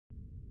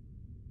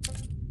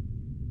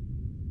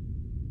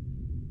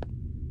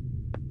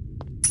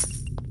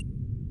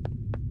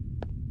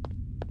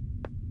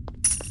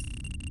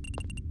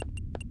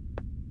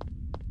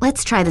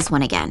Let's try this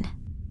one again.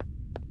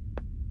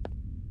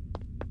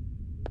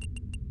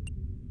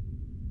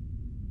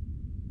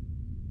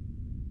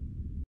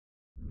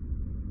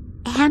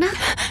 Hannah?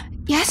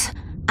 Yes?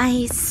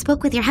 I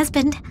spoke with your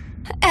husband.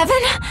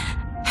 Evan?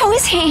 How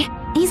is he?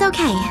 He's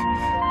okay.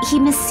 He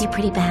misses you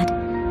pretty bad.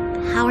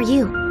 How are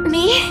you?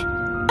 Me?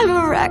 I'm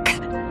a wreck.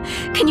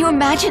 Can you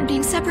imagine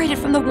being separated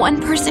from the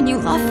one person you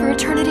love for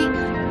eternity?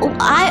 Oh,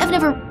 I've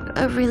never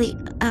really...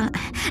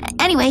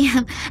 Anyway,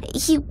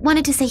 he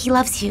wanted to say he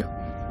loves you.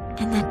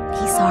 And that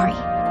he's sorry.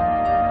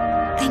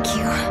 Thank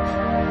you.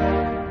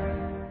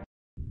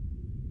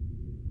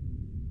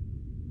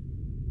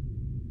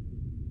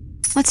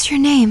 What's your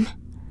name?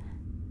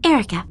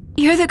 Erica.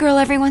 You're the girl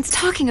everyone's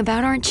talking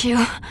about, aren't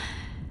you?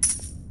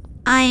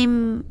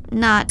 I'm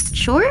not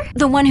sure.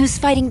 The one who's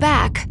fighting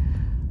back.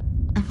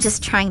 I'm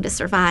just trying to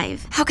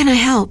survive. How can I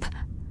help?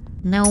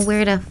 Know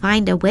where to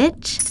find a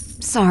witch?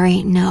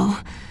 Sorry, no.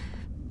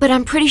 But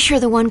I'm pretty sure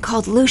the one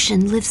called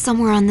Lucian lives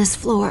somewhere on this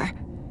floor.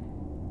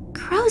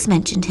 Crows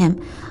mentioned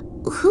him.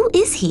 Who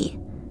is he?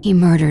 He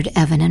murdered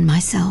Evan and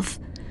myself.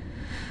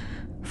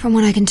 From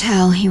what I can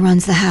tell, he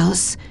runs the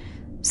house.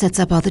 Sets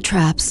up all the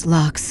traps,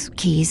 locks,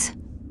 keys.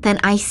 Then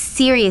I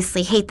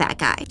seriously hate that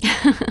guy.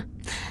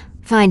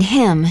 Find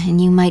him, and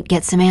you might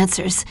get some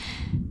answers.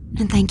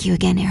 And thank you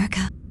again,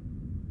 Erica.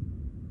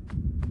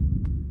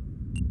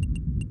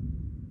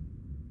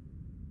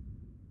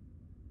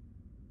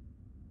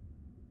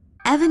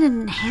 Evan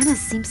and Hannah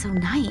seem so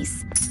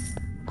nice.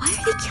 Why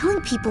are they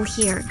killing people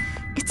here?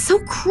 It's so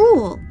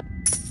cruel.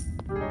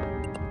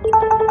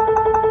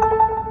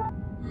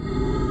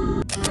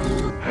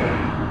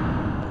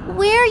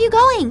 Where are you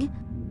going?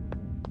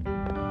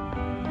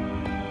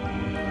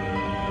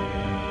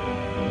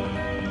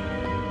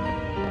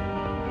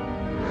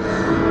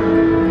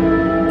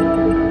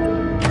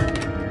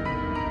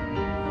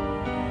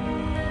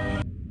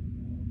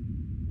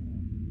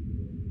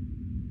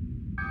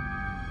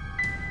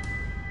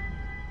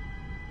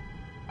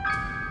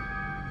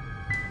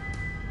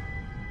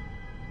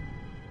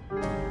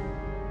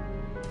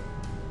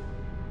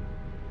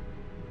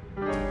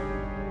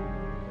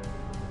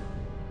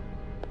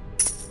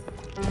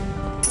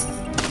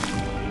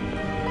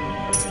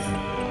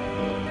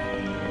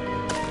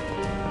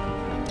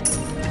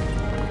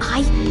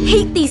 I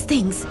hate these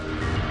things.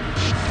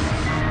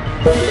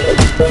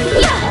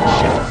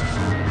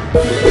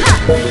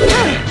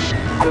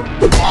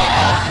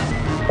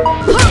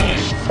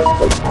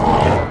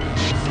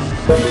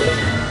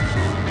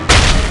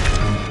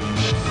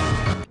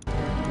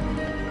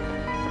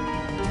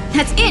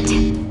 That's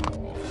it.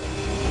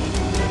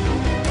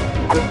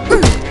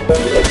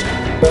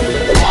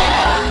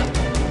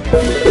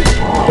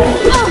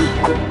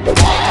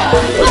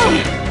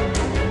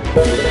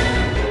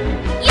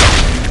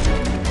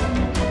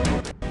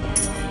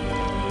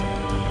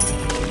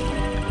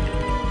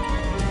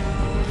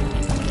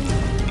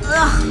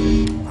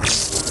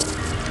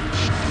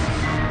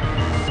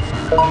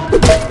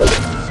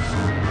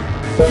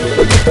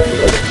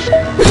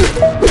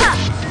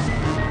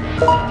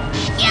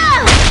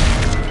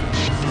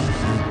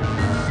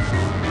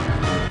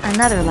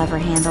 Another lever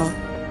handle.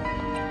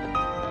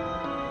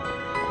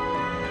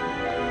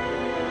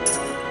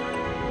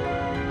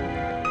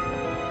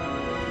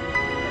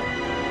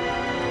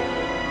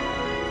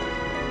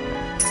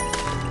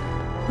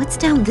 What's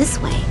down this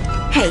way?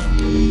 Hey!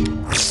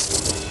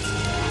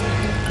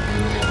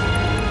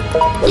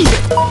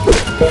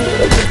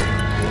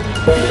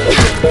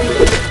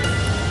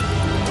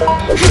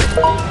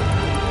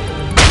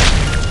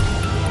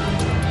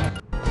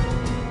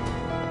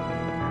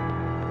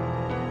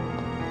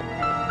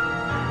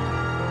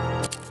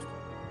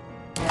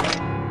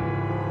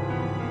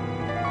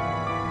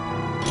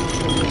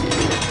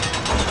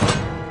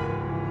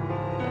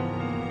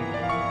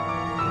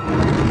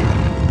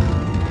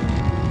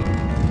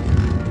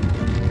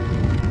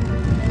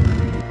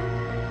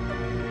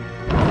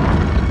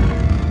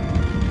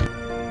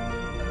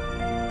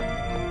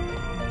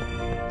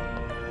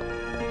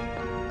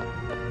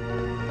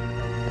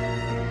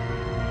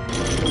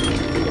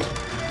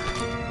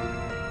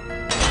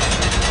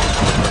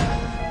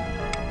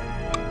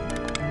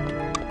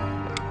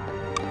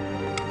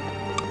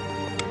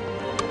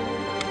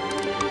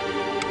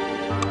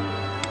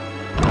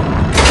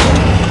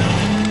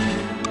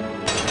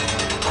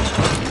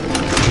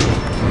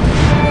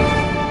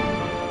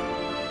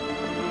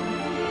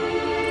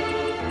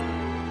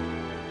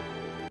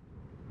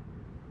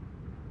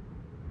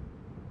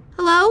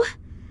 Hello?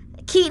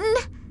 Keaton?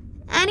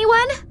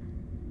 Anyone?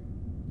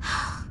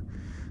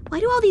 Why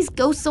do all these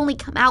ghosts only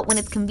come out when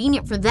it's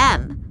convenient for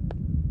them?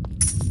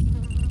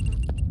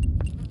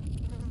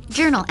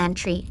 Journal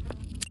entry.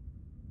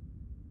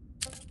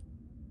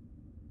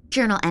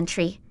 Journal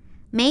entry.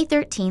 May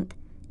 13th,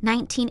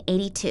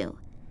 1982.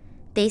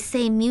 They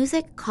say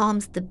music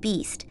calms the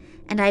beast,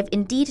 and I've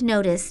indeed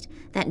noticed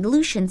that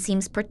Lucian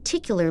seems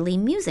particularly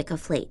music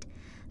of late.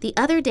 The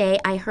other day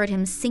I heard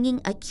him singing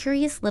a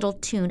curious little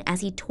tune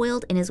as he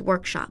toiled in his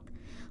workshop.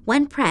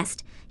 When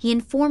pressed, he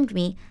informed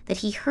me that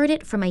he heard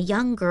it from a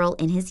young girl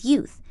in his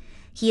youth.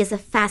 He is a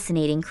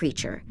fascinating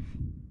creature.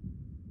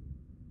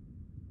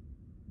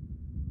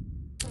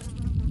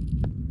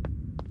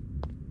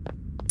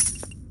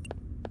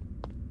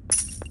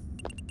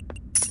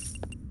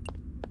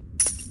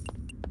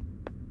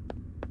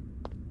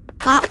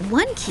 Got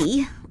one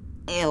key.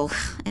 Ew,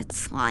 it's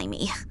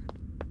slimy.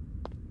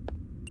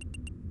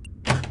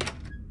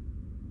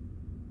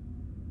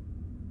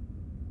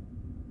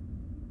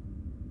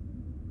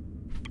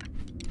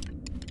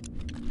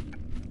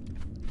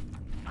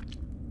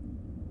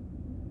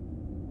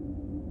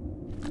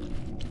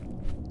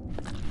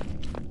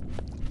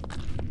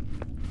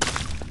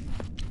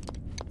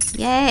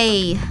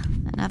 Yay,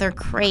 another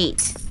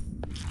crate.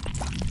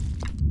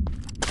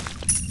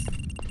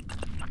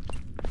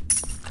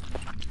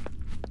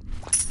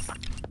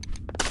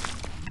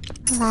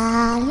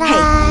 La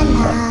la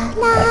la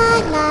la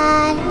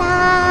la la.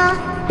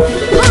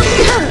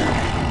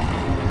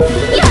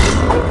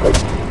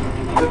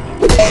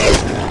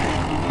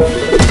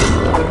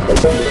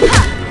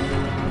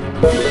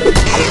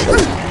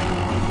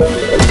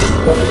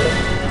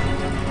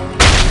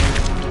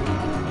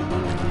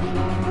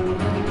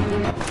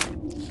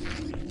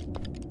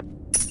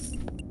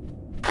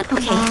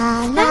 Okay,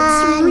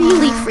 that's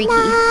really freaky.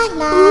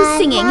 Who's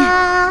singing?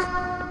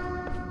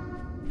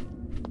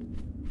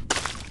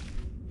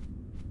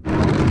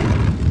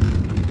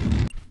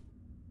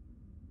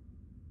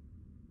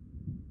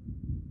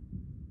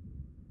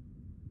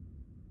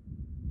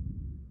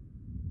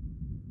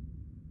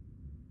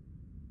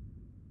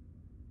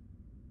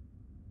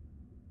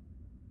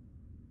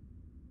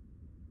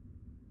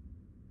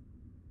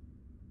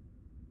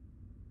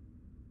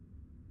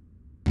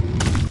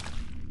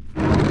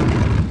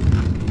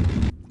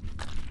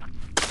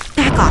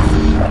 Back off.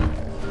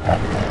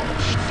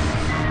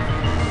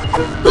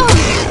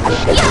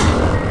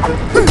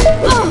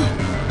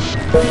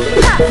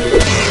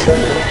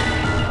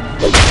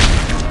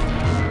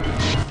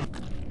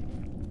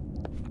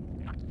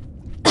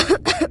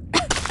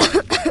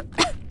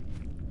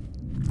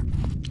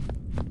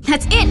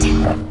 That's it!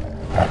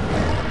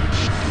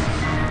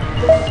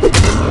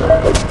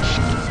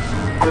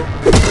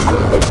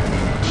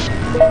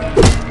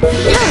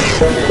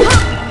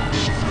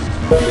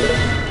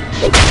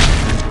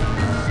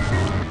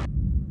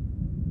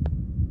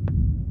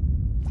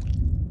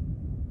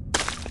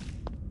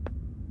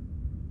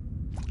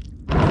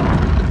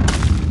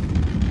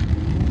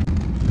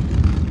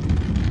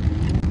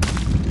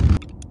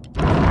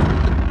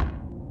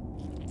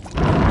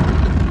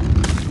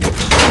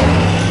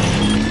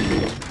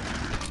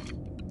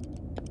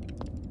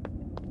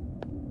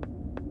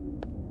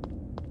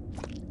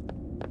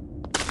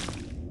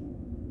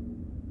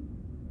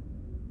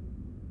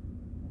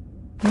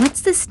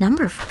 What's this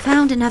number?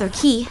 Found another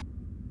key.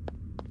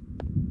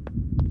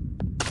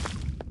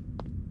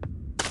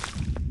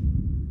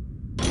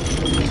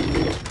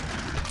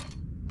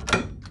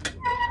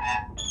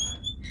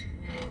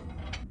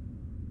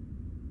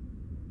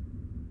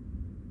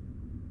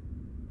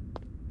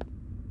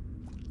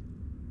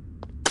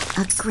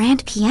 A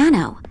grand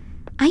piano.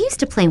 I used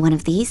to play one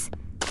of these.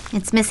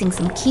 It's missing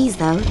some keys,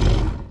 though.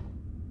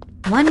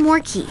 One more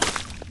key.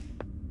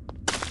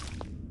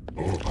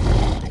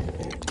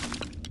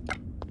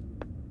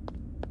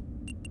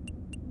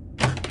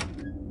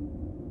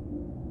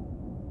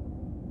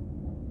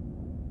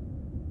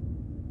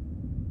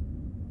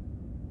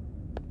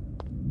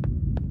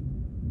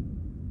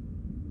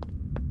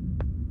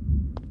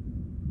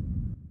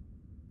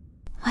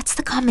 What's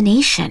the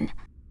combination?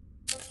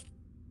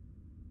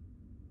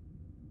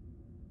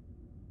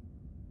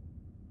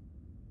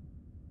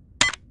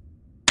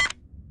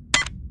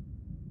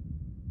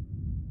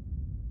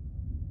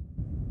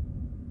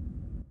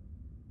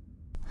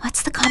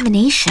 What's the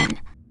combination?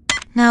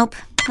 Nope,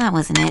 that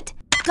wasn't it.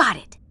 Got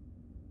it!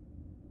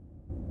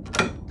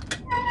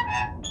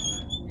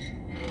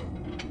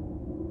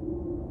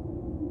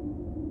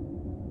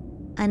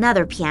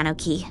 Another piano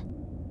key.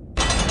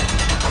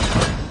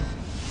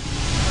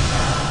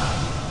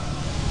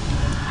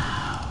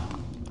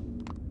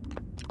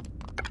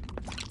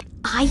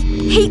 I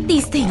hate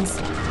these things!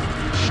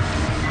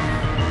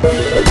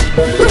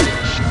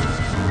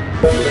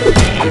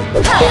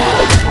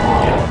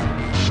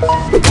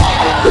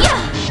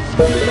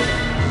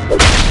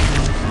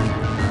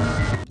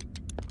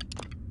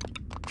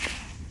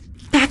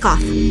 Back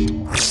off.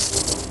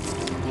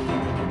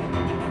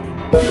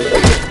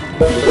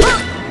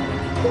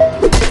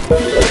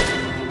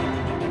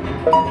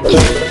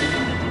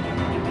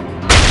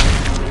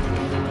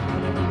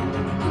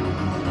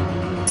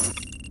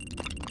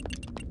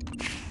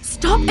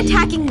 Stop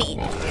attacking me!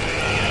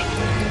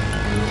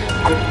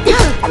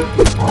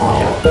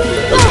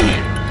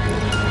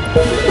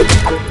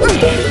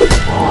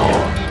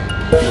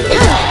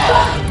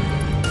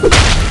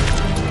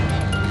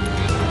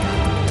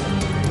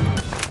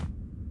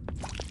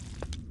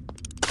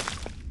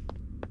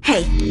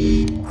 Hey.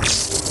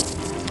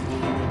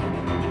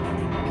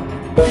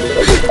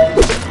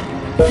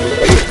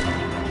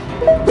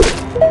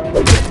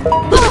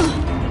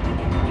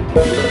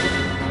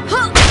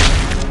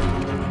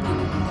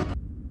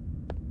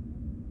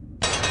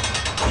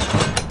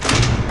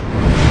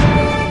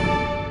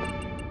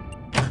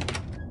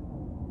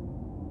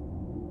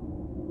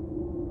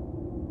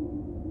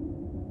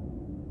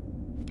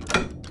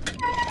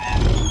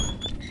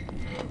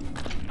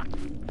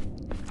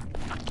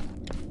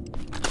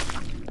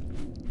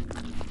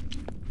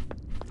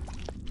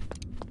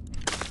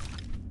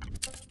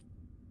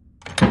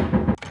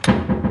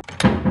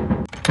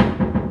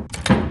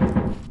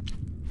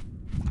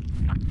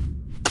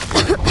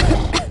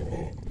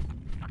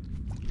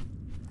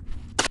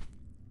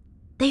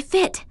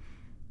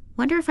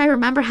 wonder if I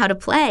remember how to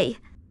play.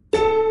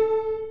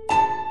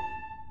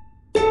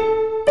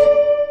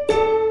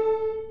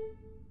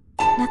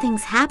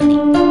 Nothing's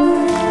happening. Got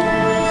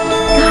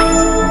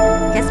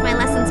it. Guess my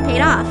lessons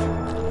paid off.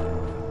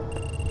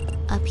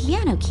 A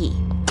piano key.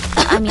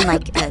 I mean,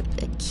 like a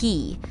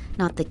key,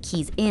 not the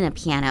keys in a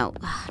piano.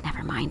 Ugh,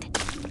 never mind.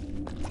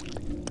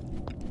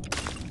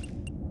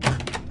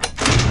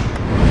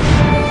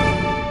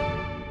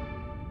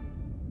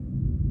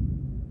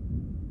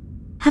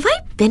 Have I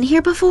been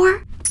here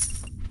before?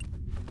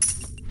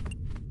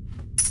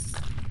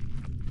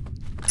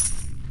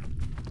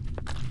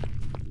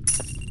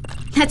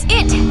 That's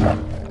it!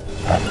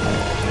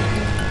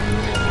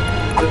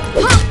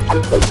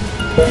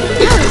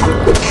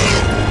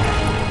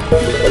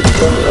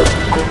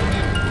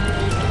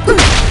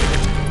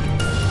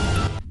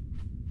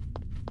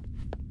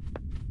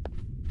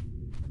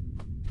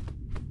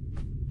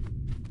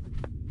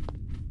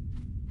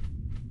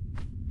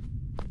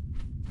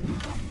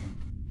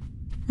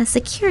 A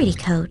security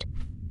code.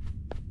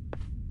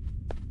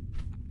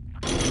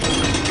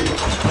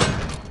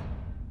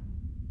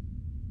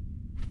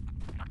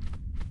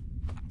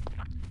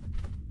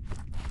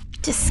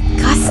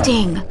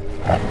 Disgusting.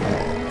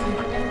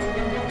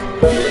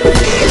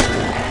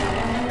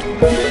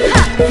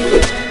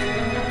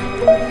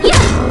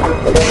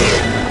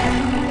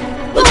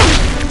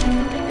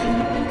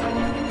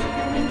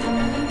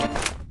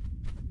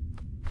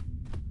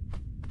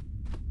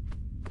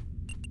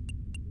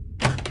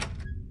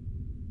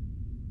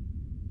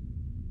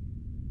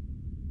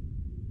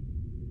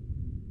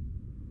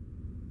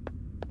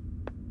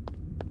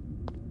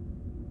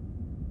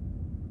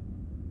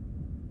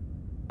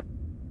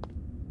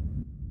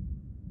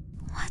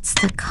 What's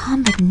the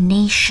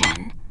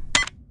combination?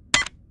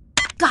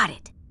 Got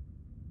it.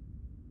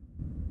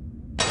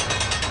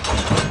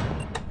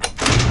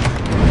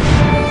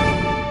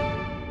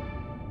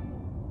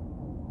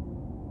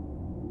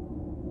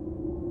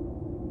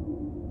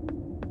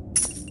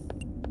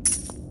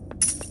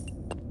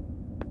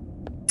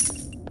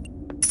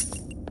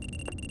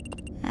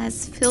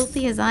 As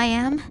filthy as I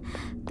am,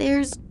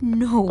 there's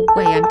no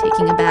way I'm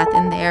taking a bath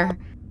in there.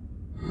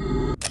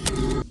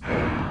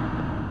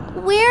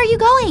 Where are you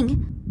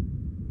going?